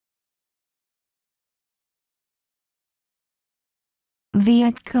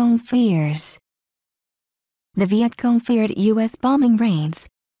Vietcong fears. The Vietcong feared U.S. bombing raids.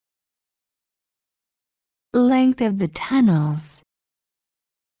 Length of the tunnels.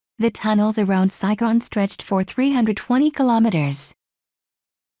 The tunnels around Saigon stretched for 320 kilometers.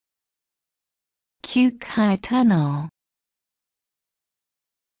 Cu Kai Tunnel.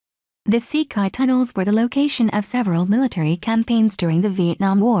 The Cu Kai tunnels were the location of several military campaigns during the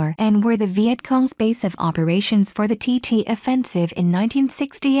Vietnam War and were the Vietcong's base of operations for the TT Offensive in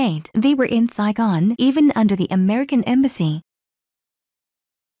 1968. They were in Saigon even under the American Embassy.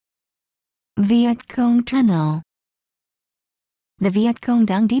 Vietcong Tunnel. The Vietcong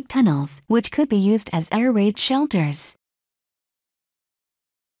dug deep tunnels, which could be used as air raid shelters.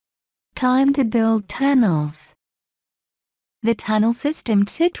 Time to build tunnels. The tunnel system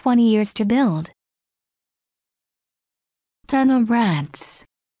took 20 years to build. Tunnel rats.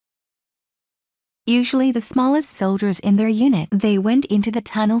 Usually the smallest soldiers in their unit, they went into the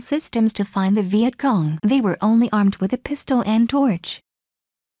tunnel systems to find the Vietcong. They were only armed with a pistol and torch.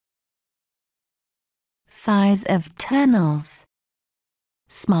 Size of tunnels.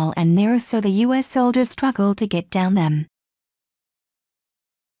 Small and narrow, so the U.S. soldiers struggled to get down them.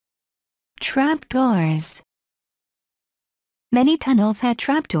 Trapdoors. Many tunnels had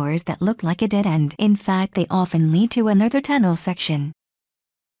trapdoors that looked like a dead end. In fact, they often lead to another tunnel section.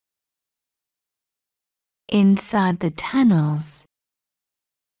 Inside the tunnels.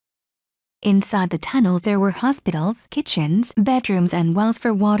 Inside the tunnels there were hospitals, kitchens, bedrooms and wells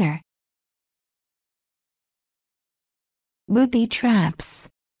for water. Booby traps.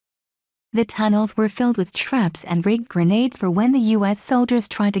 The tunnels were filled with traps and rigged grenades for when the U.S. soldiers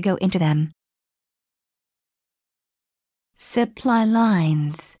tried to go into them. Supply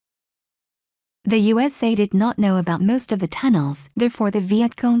lines. The USA did not know about most of the tunnels, therefore the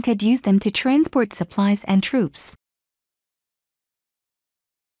Vietcong could use them to transport supplies and troops.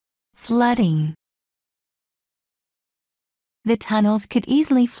 Flooding. The tunnels could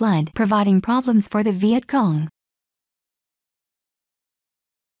easily flood, providing problems for the Vietcong.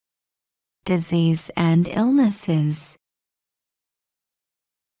 Disease and illnesses.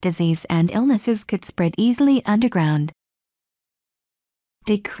 Disease and illnesses could spread easily underground.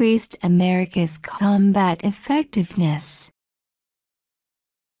 Decreased America's combat effectiveness.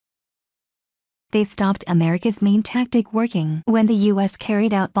 They stopped America's main tactic working. When the U.S.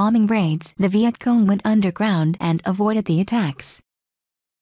 carried out bombing raids, the Vietcong went underground and avoided the attacks.